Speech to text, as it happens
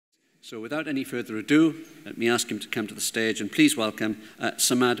So without any further ado, let me ask him to come to the stage and please welcome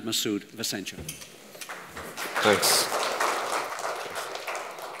Samad Masood of Accenture. Thanks.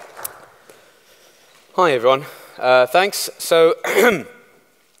 Hi everyone, thanks. So I'm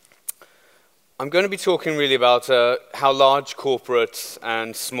going to be talking really about how large corporates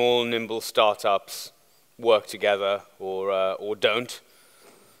and small nimble startups work together or don't,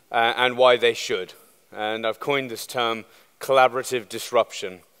 and why they should. And I've coined this term collaborative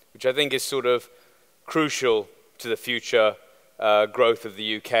disruption, which I think is sort of crucial to the future growth of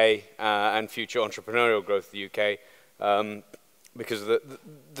the UK and future entrepreneurial growth of the UK because of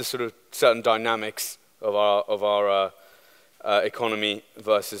the sort of certain dynamics of our economy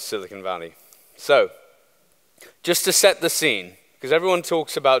versus Silicon Valley. So, just to set the scene, because everyone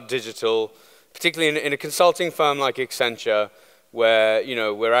talks about digital, particularly in a consulting firm like Accenture, where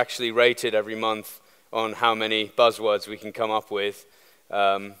we're actually rated every month on how many buzzwords we can come up with.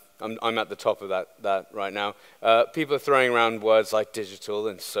 I'm at the top of that right now. People are throwing around words like digital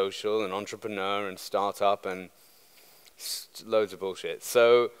and social and entrepreneur and startup and loads of bullshit.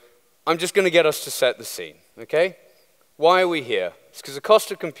 So I'm just going to get us to set the scene, okay? Why are we here? It's because the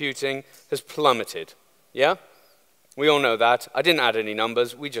cost of computing has plummeted, yeah? We all know that. I didn't add any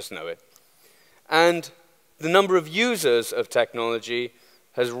numbers, we just know it. And the number of users of technology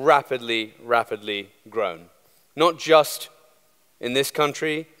has rapidly, rapidly grown. Not just in this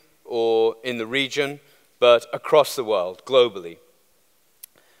country or in the region, but across the world, globally.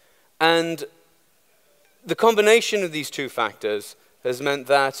 And the combination of these two factors has meant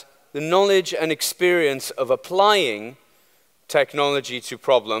that the knowledge and experience of applying technology to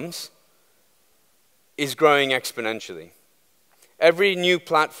problems is growing exponentially. Every new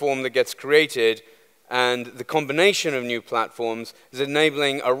platform that gets created and the combination of new platforms is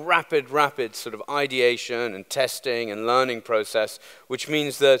enabling a rapid sort of ideation and testing and learning process, which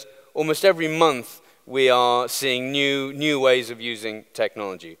means that almost every month we are seeing new ways of using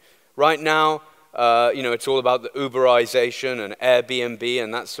technology. Right now, it's all about the Uberization and Airbnb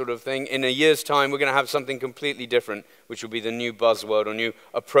and that sort of thing. In a year's time, we're going to have something completely different, which will be the new buzzword or new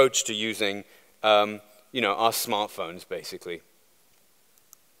approach to using, our smartphones, basically.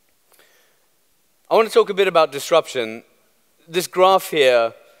 I want to talk a bit about disruption. This graph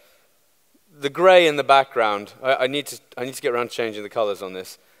here, the gray in the background, I need to get around to changing the colors on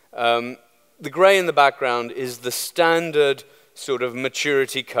this. The gray in the background is the standard sort of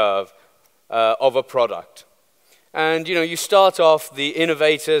maturity curve of a product. And you start off, the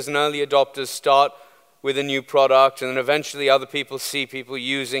innovators and early adopters start with a new product, and then eventually other people see people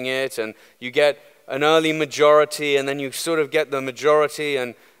using it, and you get an early majority, and then you sort of get the majority,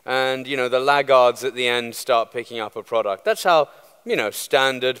 and the laggards at the end start picking up a product. That's how,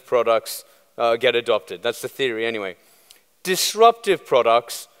 standard products get adopted. That's the theory anyway. Disruptive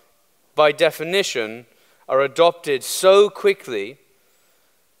products, by definition, are adopted so quickly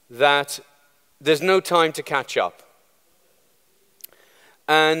that there's no time to catch up.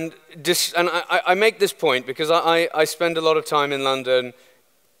 And I make this point because I spend a lot of time in London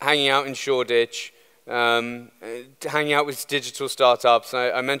hanging out in Shoreditch, hanging out with digital startups.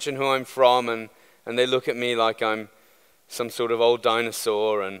 I mention who I'm from, and they look at me like I'm some sort of old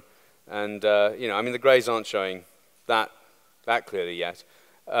dinosaur, and the grays aren't showing that clearly yet.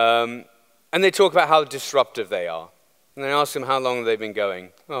 And they talk about how disruptive they are. And I ask them how long they've been going.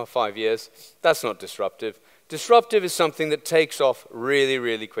 Oh, 5 years. That's not disruptive. Disruptive is something that takes off really,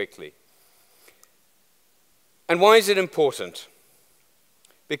 really quickly. And why is it important?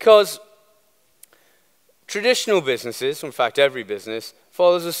 Because traditional businesses, in fact every business,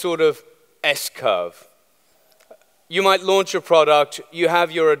 follows a sort of S-curve. You might launch a product, you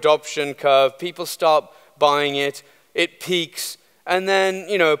have your adoption curve, people start buying it, it peaks, and then,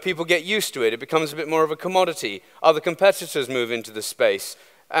 people get used to it. It becomes a bit more of a commodity. Other competitors move into the space,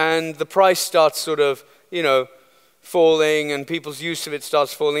 and the price starts sort of, falling, and people's use of it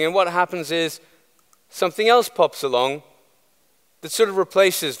starts falling. And what happens is something else pops along that sort of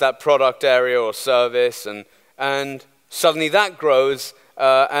replaces that product area or service, and suddenly that grows,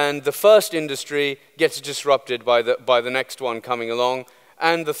 and the first industry gets disrupted by the next one coming along,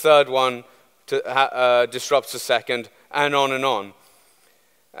 and the third one disrupts the second, and on and on.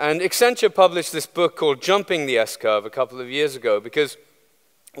 And Accenture published this book called Jumping the S-Curve a couple of years ago because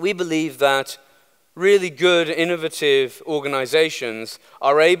we believe that really good, innovative organizations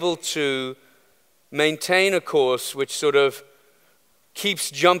are able to maintain a course which sort of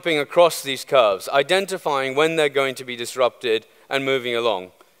keeps jumping across these curves, identifying when they're going to be disrupted and moving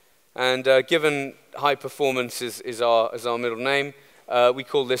along. And given high performance is our middle name, we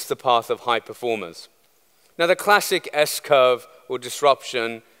call this the path of high performers. Now, the classic S-curve or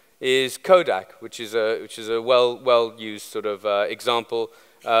disruption is Kodak, which is a well-used sort of example.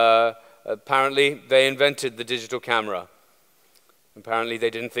 Apparently, they invented the digital camera. Apparently, they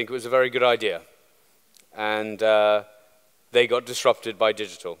didn't think it was a very good idea. And they got disrupted by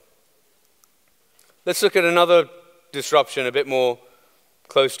digital. Let's look at another disruption a bit more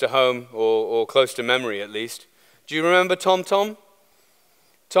close to home, or close to memory at least. Do you remember TomTom?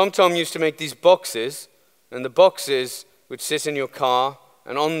 TomTom used to make these boxes, and the boxes would sit in your car,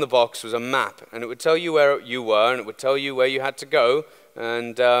 and on the box was a map, and it would tell you where you were, and it would tell you where you had to go,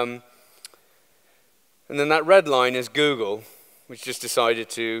 and then that red line is Google, which just decided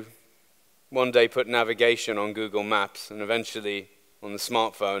to one day put navigation on Google Maps, and eventually on the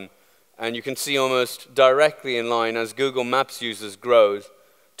smartphone, and you can see almost directly in line as Google Maps users grow,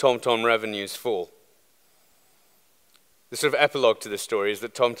 TomTom revenues fall. The sort of epilogue to this story is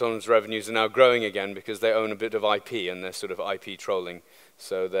that TomTom's revenues are now growing again because they own a bit of IP and they're sort of IP trolling.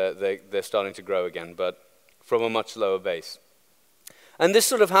 So they're starting to grow again, but from a much lower base. And this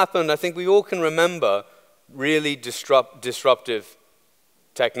sort of happened, I think we all can remember really disruptive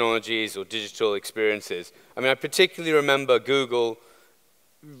technologies or digital experiences. I mean, I particularly remember Google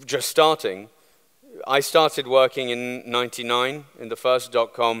just starting. I started working in '99 in the first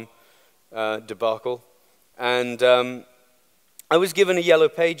 .com debacle, and I was given a yellow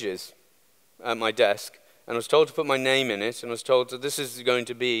pages at my desk, and I was told to put my name in it, and I was told that this is going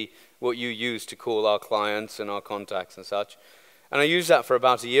to be what you use to call our clients and our contacts and such. And I used that for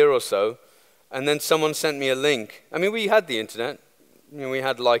about a year or so, and then someone sent me a link. I mean, we had the internet. You know, we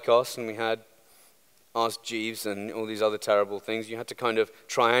had Lycos, and we had Ask Jeeves and all these other terrible things. You had to kind of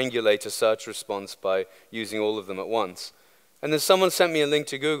triangulate a search response by using all of them at once. And then someone sent me a link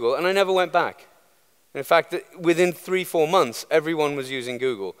to Google, and I never went back. And in fact, within 3-4 months, everyone was using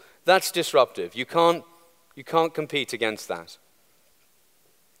Google. That's disruptive. You can't compete against that.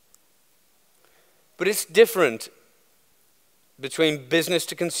 But it's different between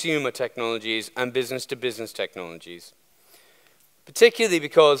business-to-consumer technologies and business-to-business technologies. Particularly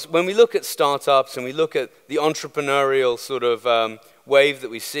because when we look at startups and we look at the entrepreneurial sort of wave that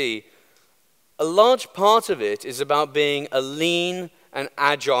we see, a large part of it is about being a lean and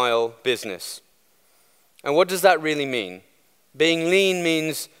agile business. And what does that really mean? Being lean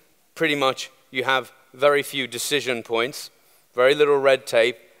means pretty much you have very few decision points, very little red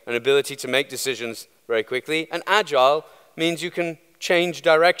tape, an ability to make decisions very quickly. And agile means you can change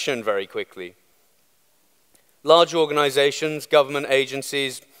direction very quickly. Large organizations, government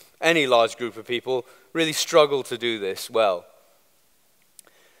agencies, any large group of people really struggle to do this well.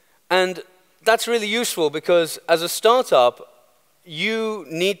 And that's really useful because as a startup, you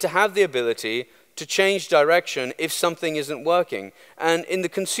need to have the ability to change direction if something isn't working. And in the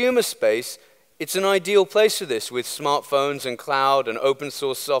consumer space, it's an ideal place for this with smartphones and cloud and open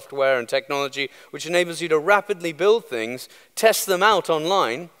source software and technology, which enables you to rapidly build things, test them out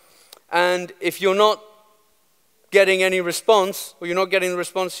online, and if you're not getting any response, or you're not getting the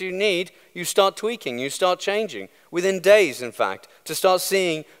response you need, you start tweaking, you start changing, within days, in fact, to start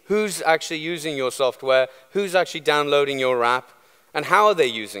seeing who's actually using your software, who's actually downloading your app, and how are they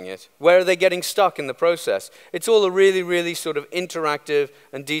using it? Where are they getting stuck in the process? It's all a really, really sort of interactive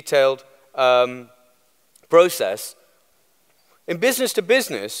and detailed process. In business to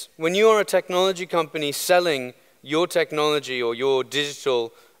business, when you are a technology company selling your technology or your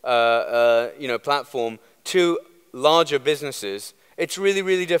digital platform to larger businesses, it's really,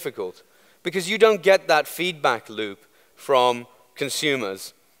 really difficult because you don't get that feedback loop from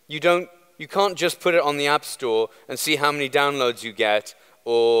consumers. You can't just put it on the App Store and see how many downloads you get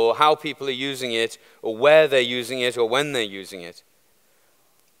or how people are using it or where they're using it or when they're using it.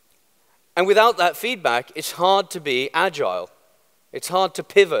 And without that feedback, it's hard to be agile. It's hard to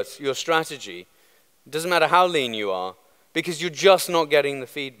pivot your strategy. It doesn't matter how lean you are because you're just not getting the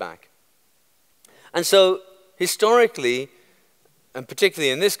feedback. And so historically, and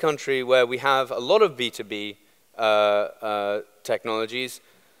particularly in this country where we have a lot of B2B technologies,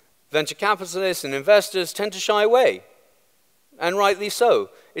 venture capitalists and investors tend to shy away, and rightly so.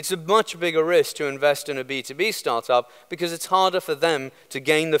 It's a much bigger risk to invest in a B2B startup because it's harder for them to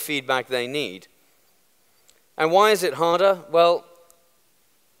gain the feedback they need. And why is it harder? Well,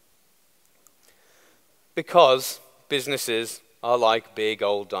 because businesses are like big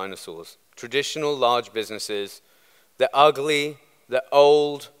old dinosaurs. Traditional large businesses, they're ugly, they're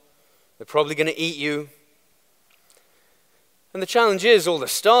old, they're probably going to eat you. And the challenge is all the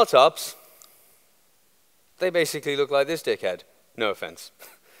startups, they basically look like this dickhead. No offense.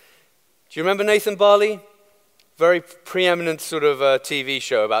 Do you remember Nathan Barley? Very preeminent sort of TV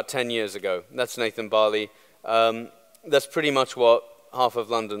show about 10 years ago. That's Nathan Barley. That's pretty much what half of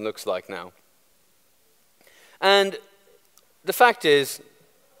London looks like now. And the fact is,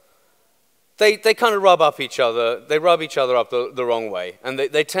 they kind of rub each other up the wrong way. And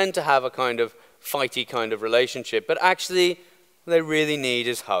they tend to have a kind of fighty kind of relationship. But actually, what they really need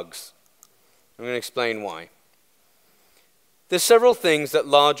is hugs. I'm going to explain why. There's several things that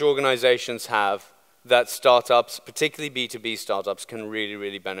large organizations have that startups, particularly B2B startups, can really,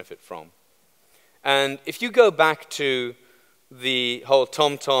 really benefit from. And if you go back to the whole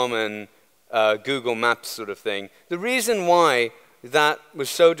TomTom and Google Maps sort of thing, the reason why that was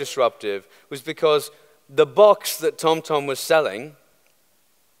so disruptive was because the box that TomTom was selling,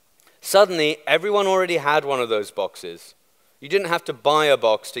 suddenly everyone already had one of those boxes. You didn't have to buy a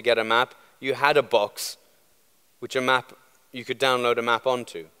box to get a map. You had a box, which you could download a map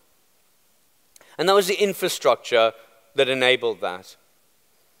onto. And that was the infrastructure that enabled that.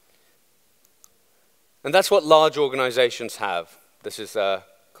 And that's what large organizations have. This is a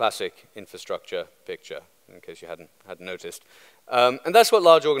classic infrastructure picture, in case you hadn't noticed. And that's what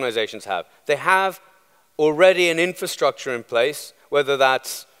large organizations have. They have already an infrastructure in place, whether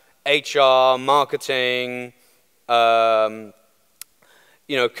that's HR, marketing,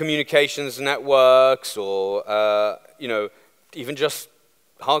 communications networks, or even just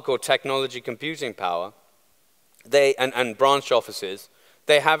hardcore technology computing power. And branch offices.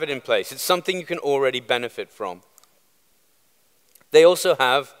 They have it in place. It's something you can already benefit from. They also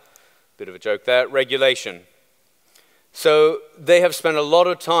have, bit of a joke there, regulation. So they have spent a lot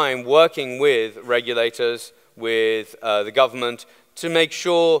of time working with regulators, with the government, to make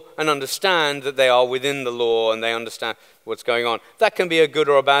sure and understand that they are within the law and they understand what's going on. That can be a good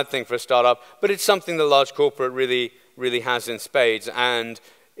or a bad thing for a startup, but it's something the large corporate really, really has in spades, and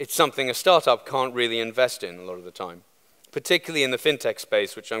it's something a startup can't really invest in a lot of the time, particularly in the fintech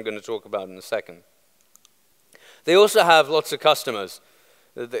space, which I'm going to talk about in a second. They also have lots of customers.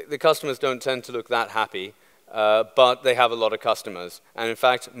 The customers don't tend to look that happy, but they have a lot of customers. And in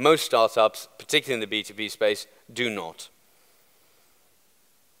fact, most startups, particularly in the B2B space, do not.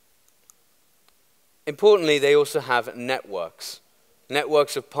 Importantly, they also have networks.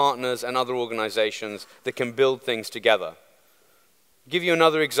 Networks of partners and other organizations that can build things together. I'll give you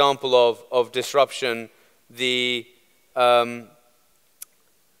another example of disruption, the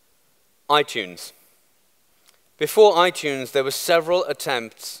iTunes. Before iTunes, there were several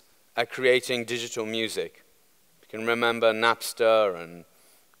attempts at creating digital music. You can remember Napster and,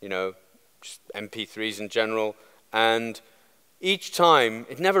 just MP3s in general. And each time,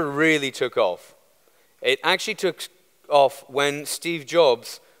 it never really took off. It actually took off when Steve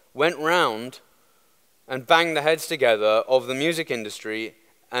Jobs went round and banged the heads together of the music industry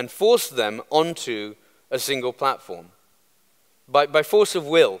and forced them onto a single platform. By force of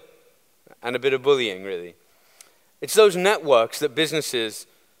will and a bit of bullying, really. It's those networks that businesses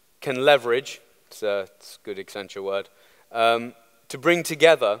can leverage, it's a good Accenture word, to bring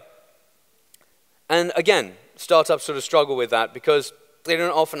together. And again, startups sort of struggle with that because they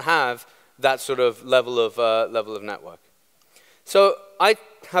don't often have that sort of level of network. So I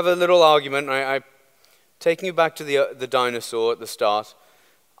have a little argument, I'm taking you back to the dinosaur at the start.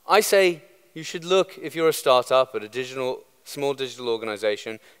 I say you should look, if you're a startup at a small digital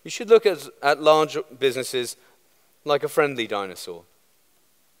organization, you should look at large businesses like a friendly dinosaur.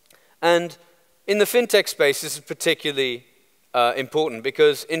 And in the fintech space, this is particularly important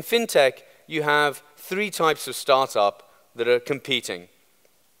because in fintech, you have three types of startup that are competing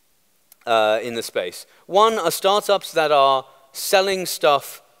in the space. One are startups that are selling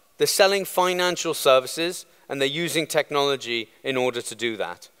stuff, they're selling financial services, and they're using technology in order to do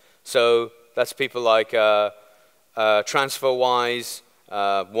that. So that's people like TransferWise,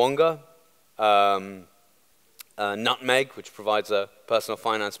 Wonga, Nutmeg, which provides a personal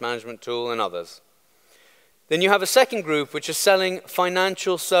finance management tool, and others. Then you have a second group which is selling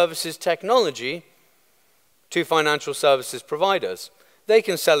financial services technology to financial services providers. They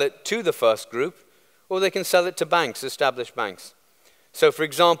can sell it to the first group, or they can sell it to banks, established banks. So for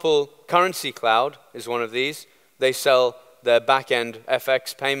example, Currency Cloud is one of these. They sell their back-end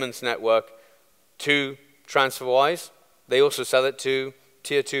FX payments network to TransferWise. They also sell it to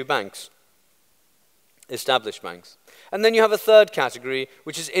Tier 2 banks, established banks. And then you have a third category,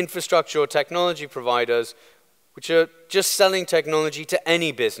 which is infrastructure or technology providers, which are just selling technology to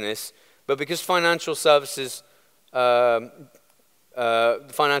any business, but because financial services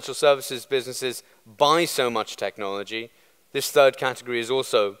businesses buy so much technology, this third category is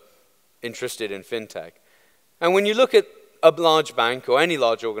also interested in fintech. And when you look at a large bank or any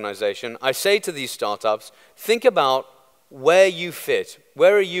large organization, I say to these startups, think about where you fit.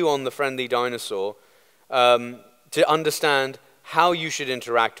 Where are you on the friendly dinosaur to understand how you should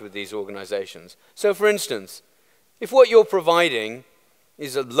interact with these organizations. So for instance, if what you're providing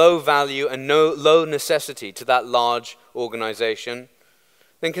is a low value and low necessity to that large organization,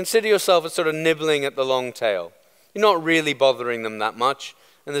 then consider yourself as sort of nibbling at the long tail. You're not really bothering them that much,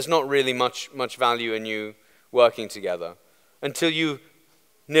 and there's not really much value in you working together until you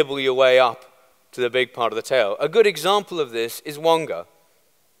nibble your way up to the big part of the tail. A good example of this is Wonga.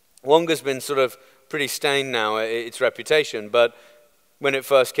 Wonga's been sort of pretty stained now, its reputation, but when it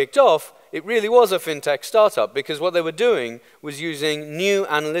first kicked off, it really was a fintech startup because what they were doing was using new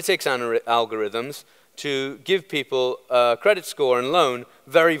analytics algorithms to give people a credit score and loan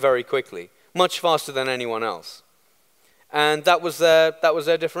very, very quickly, much faster than anyone else. And that was their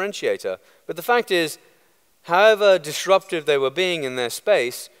differentiator. But the fact is, however disruptive they were being in their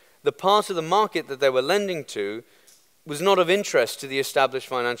space, the part of the market that they were lending to was not of interest to the established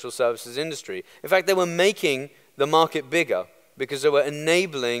financial services industry. In fact, they were making the market bigger because they were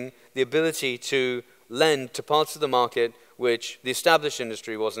enabling the ability to lend to parts of the market which the established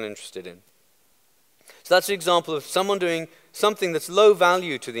industry wasn't interested in. So that's an example of someone doing something that's low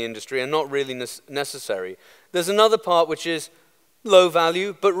value to the industry and not really necessary. There's another part which is low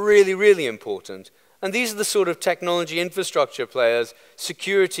value but really, really important. And these are the sort of technology infrastructure players,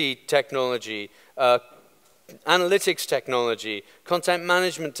 security technology, analytics technology, content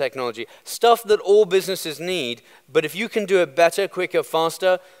management technology, stuff that all businesses need, but if you can do it better, quicker,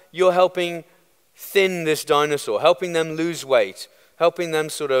 faster, you're helping thin this dinosaur, helping them lose weight, helping them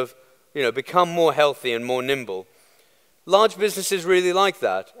sort of, become more healthy and more nimble. Large businesses really like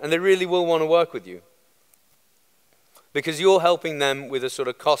that, and they really will want to work with you because you're helping them with a sort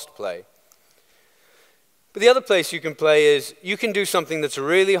of cost play. But the other place you can play is you can do something that's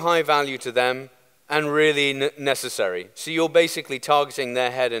really high value to them and really necessary. So you're basically targeting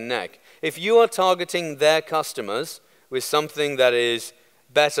their head and neck. If you are targeting their customers with something that is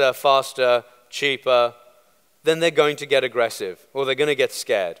better, faster, cheaper, then they're going to get aggressive or they're going to get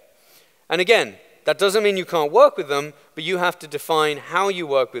scared. And again, that doesn't mean you can't work with them, but you have to define how you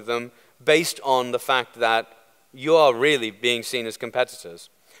work with them based on the fact that you are really being seen as competitors.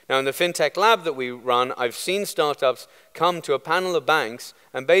 Now, in the FinTech lab that we run, I've seen startups come to a panel of banks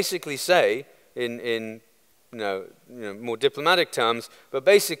and basically say, in more diplomatic terms, but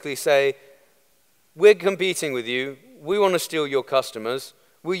basically say, we're competing with you, we want to steal your customers,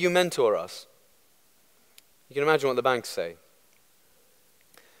 will you mentor us? You can imagine what the banks say.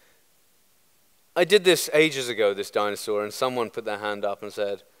 I did this ages ago, this dinosaur, and someone put their hand up and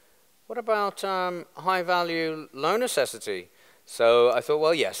said, what about high-value low necessity? So I thought,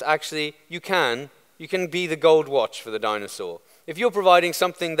 well, yes, actually, you can be the gold watch for the dinosaur. If you're providing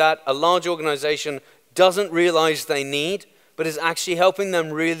something that a large organization doesn't realize they need, but is actually helping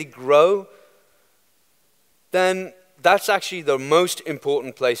them really grow, then that's actually the most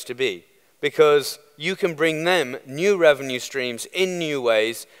important place to be, because you can bring them new revenue streams in new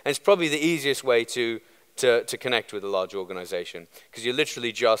ways, and it's probably the easiest way to connect with a large organization, because you're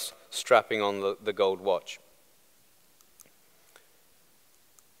literally just strapping on the gold watch.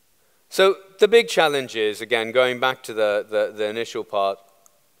 So the big challenge is, again, going back to the initial part,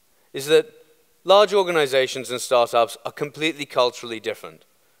 is that large organizations and startups are completely culturally different.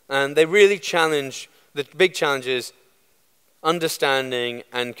 And they really challenge, the big challenge is understanding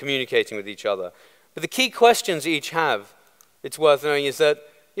and communicating with each other. But the key questions each have, it's worth knowing, is that,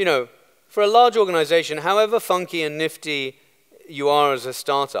 for a large organization, however funky and nifty you are as a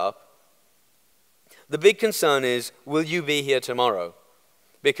startup, the big concern is, will you be here tomorrow?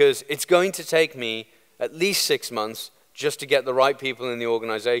 Because it's going to take me at least 6 months just to get the right people in the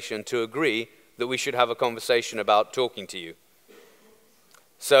organization to agree that we should have a conversation about talking to you.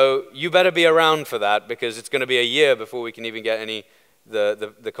 So you better be around for that, because it's going to be a year before we can even get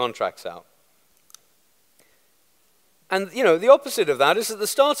the contracts out. And the opposite of that is that the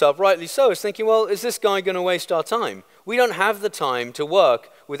startup, rightly so, is thinking, well, is this guy going to waste our time? We don't have the time to work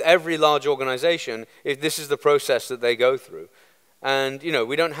with every large organization if this is the process that they go through. And,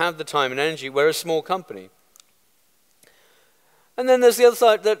 we don't have the time and energy. We're a small company. And then there's the other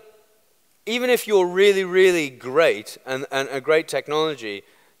side that even if you're really, really great and a great technology,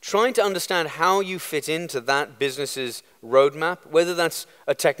 trying to understand how you fit into that business's roadmap, whether that's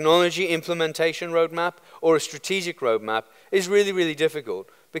a technology implementation roadmap or a strategic roadmap, is really, really difficult.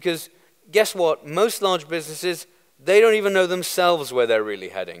 Because guess what? Most large businesses, they don't even know themselves where they're really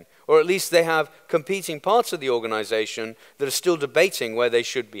heading. Or at least they have competing parts of the organization that are still debating where they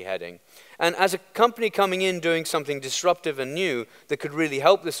should be heading. And as a company coming in doing something disruptive and new that could really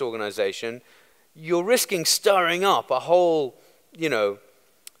help this organization, you're risking stirring up a whole,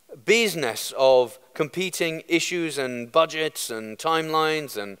 bee's nest of competing issues and budgets and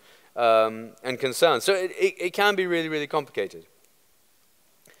timelines and concerns. So it can be really, really complicated.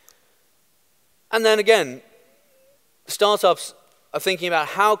 And then again, startups are thinking about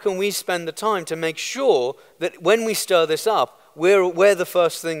how can we spend the time to make sure that when we stir this up, we're the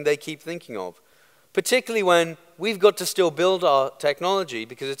first thing they keep thinking of. Particularly when we've got to still build our technology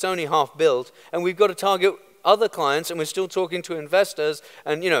because it's only half built, and we've got to target other clients, and we're still talking to investors.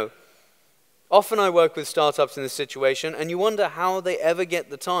 And, you know, often I work with startups in this situation, and you wonder how they ever get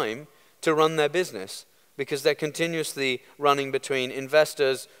the time to run their business, because they're continuously running between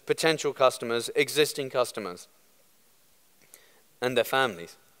investors, potential customers, existing customers, and their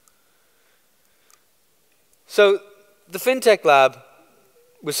families. So the FinTech Lab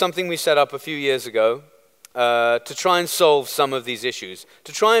was something we set up a few years ago to try and solve some of these issues,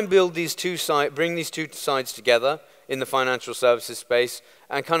 to try and build these bring these two sides together in the financial services space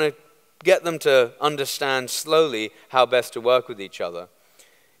and kind of get them to understand slowly how best to work with each other.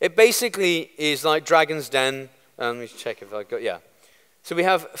 It basically is like Dragon's Den. Let me check if I got, yeah. So we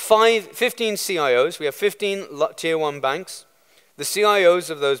have 15 CIOs. We have 15 tier 1 banks. The CIOs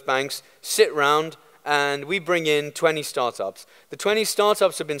of those banks sit around and we bring in 20 startups. The 20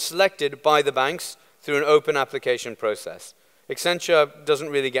 startups have been selected by the banks through an open application process. Accenture doesn't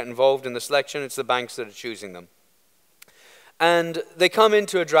really get involved in the selection. It's the banks that are choosing them. And they come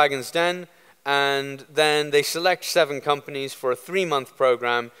into a Dragon's Den, and then they select 7 companies for a 3-month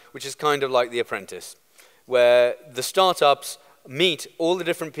program, which is kind of like The Apprentice, where the startups meet all the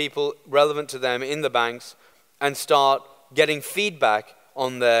different people relevant to them in the banks and start getting feedback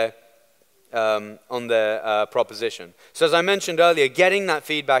on their proposition. So as I mentioned earlier, getting that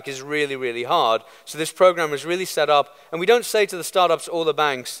feedback is really, really hard. So this program is really set up, and we don't say to the startups or the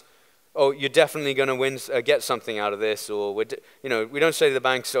banks, oh, you're definitely going to get something out of this, or we don't say to the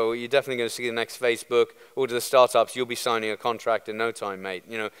banks, oh, you're definitely going to see the next Facebook, or to the startups, you'll be signing a contract in no time, mate.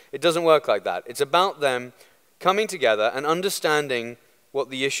 It doesn't work like that. It's about them coming together and understanding what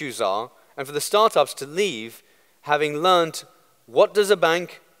the issues are, and for the startups to leave having learned what does a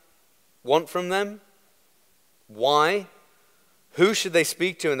bank want from them, why, who should they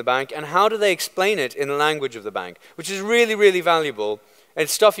speak to in the bank, and how do they explain it in the language of the bank, which is really, really valuable.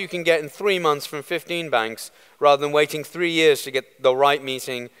 It's stuff you can get in 3 months from 15 banks rather than waiting 3 years to get the right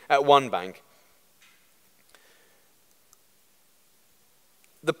meeting at one bank.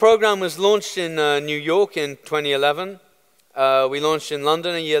 The program was launched in New York in 2011. We launched in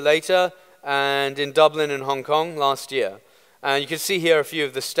London a year later, and in Dublin and Hong Kong last year. And you can see here a few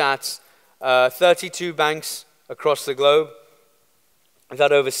of the stats. 32 banks across the globe. We've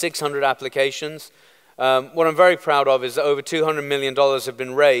had over 600 applications. What I'm very proud of is that over $200 million have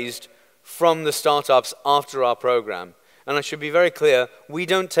been raised from the startups after our program. And I should be very clear, we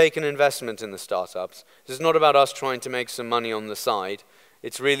don't take an investment in the startups. This is not about us trying to make some money on the side.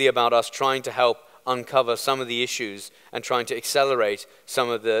 It's really about us trying to help uncover some of the issues and trying to accelerate some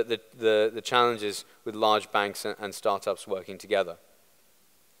of the challenges with large banks and startups working together.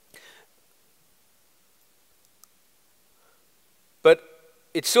 But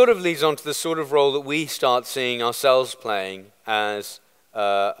it sort of leads on to the sort of role that we start seeing ourselves playing as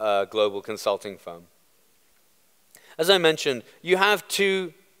a global consulting firm. As I mentioned, you have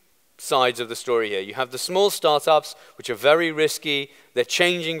two sides of the story here. You have the small startups, which are very risky. They're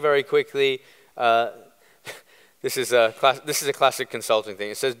changing very quickly. This is a classic consulting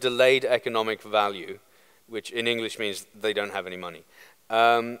thing. It says delayed economic value, which in English means they don't have any money.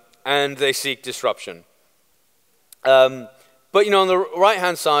 And they seek disruption. But on the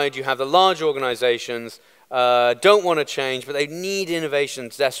right-hand side, you have the large organizations, don't want to change, but they need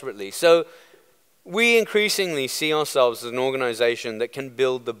innovations desperately. So we increasingly see ourselves as an organization that can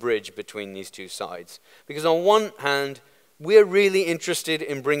build the bridge between these two sides. Because on one hand, we're really interested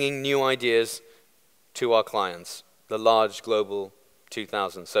in bringing new ideas to our clients, the large global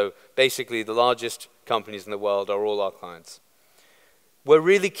 2000. So basically, the largest companies in the world are all our clients. We're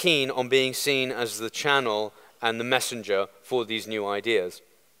really keen on being seen as the channel and the messenger for these new ideas.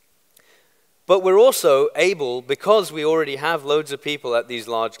 But we're also able, because we already have loads of people at these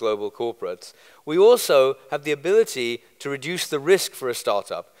large global corporates, we also have the ability to reduce the risk for a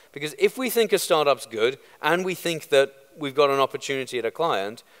startup. Because if we think a startup's good, and we think that we've got an opportunity at a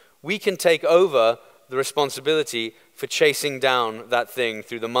client, we can take over the responsibility for chasing down that thing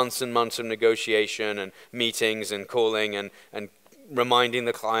through the months and months of negotiation and meetings and calling and reminding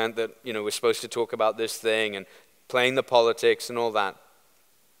the client that we're supposed to talk about this thing and playing the politics and all that.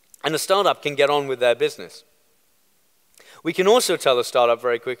 And a startup can get on with their business. We can also tell a startup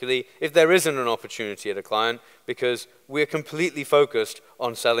very quickly if there isn't an opportunity at a client, because we're completely focused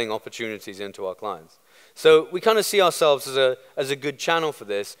on selling opportunities into our clients. So we kind of see ourselves as a good channel for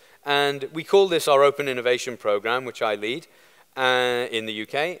this, and we call this our Open Innovation Program, which I lead in the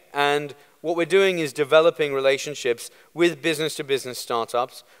UK. And what we're doing is developing relationships with business-to-business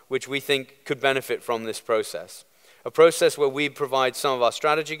startups, which we think could benefit from this process. A process where we provide some of our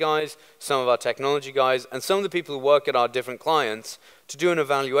strategy guys, some of our technology guys, and some of the people who work at our different clients to do an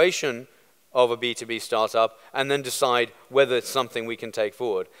evaluation of a B2B startup and then decide whether it's something we can take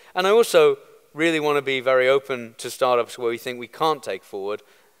forward. And I also really want to be very open to startups where we think we can't take forward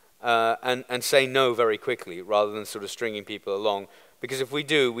and say no very quickly rather than sort of stringing people along. Because if we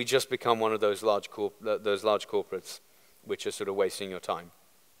do, we just become one of those large corporates which are sort of wasting your time.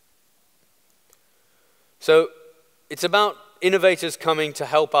 So it's about innovators coming to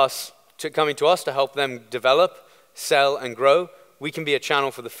us to help them develop, sell, and grow. We can be a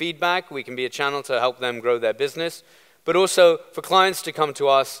channel for the feedback. We can be a channel to help them grow their business. But also for clients to come to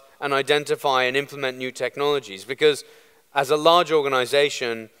us and identify and implement new technologies. Because as a large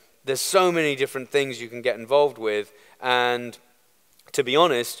organization, there's so many different things you can get involved with. And to be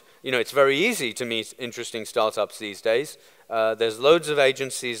honest, you know, it's very easy to meet interesting startups these days. There's loads of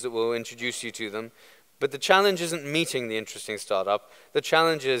agencies that will introduce you to them. But the challenge isn't meeting the interesting startup. The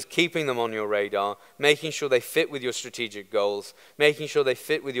challenge is keeping them on your radar, making sure they fit with your strategic goals, making sure they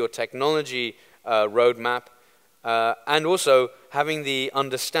fit with your technology roadmap, and also having the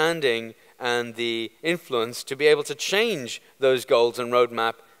understanding and the influence to be able to change those goals and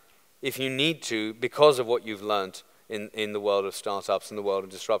roadmap if you need to because of what you've learned in the world of startups and the world of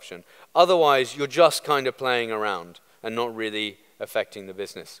disruption. Otherwise, you're just kind of playing around and not really affecting the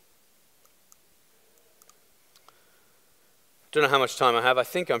business. Don't know how much time I have. I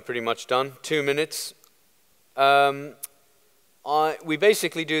think I'm pretty much done. 2 minutes. We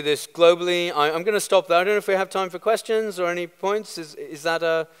basically do this globally. I'm going to stop there. I don't know if we have time for questions or any points. Is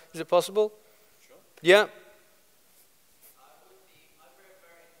it possible? Sure. Yeah.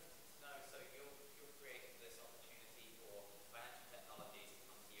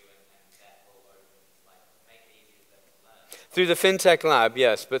 Through the FinTech Lab,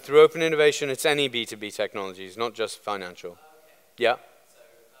 yes, but through Open Innovation, it's any B2B technologies, not just financial. Yeah. So I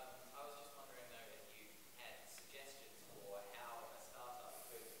was just wondering though if you had suggestions for how a startup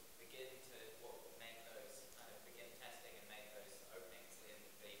could begin to make those begin testing and make those openings in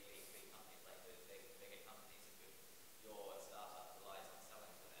B2B companies like the bigger companies if your startup relies on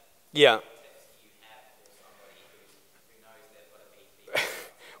selling to them. Yeah. What tips do you have for somebody who knows they've got a B2B?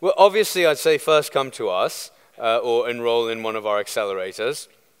 Well, obviously, I'd say first come to us or enroll in one of our accelerators,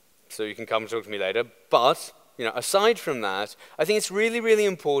 so you can come talk to me later. But you know, aside from that, I think it's really, really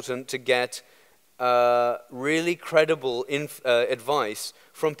important to get really credible advice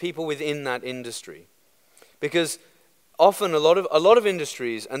from people within that industry. Because often a lot of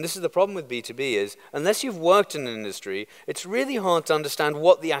industries, and this is the problem with B2B, is unless you've worked in an industry, it's really hard to understand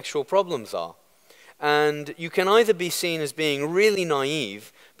what the actual problems are. And you can either be seen as being really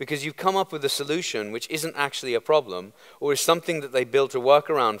naive because you've come up with a solution which isn't actually a problem, or is something that they built a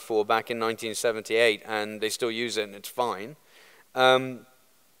workaround for back in 1978 and they still use it and it's fine.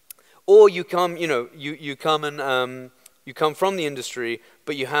 Or you come, you know, you come from the industry,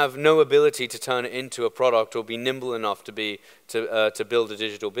 but you have no ability to turn it into a product or be nimble enough to build a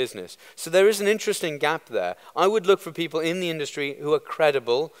digital business. So there is an interesting gap there. I would look for people in the industry who are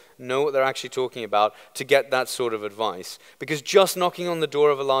credible, know what they're actually talking about, to get that sort of advice. Because just knocking on the door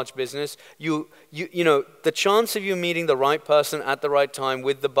of a large business, you know, the chance of you meeting the right person at the right time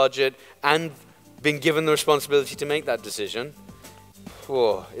with the budget and being given the responsibility to make that decision,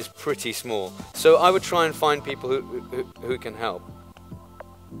 is pretty small. So I would try and find people who can help.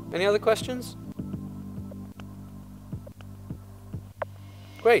 Any other questions?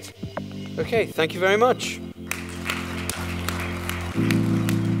 Great. Okay, thank you very much.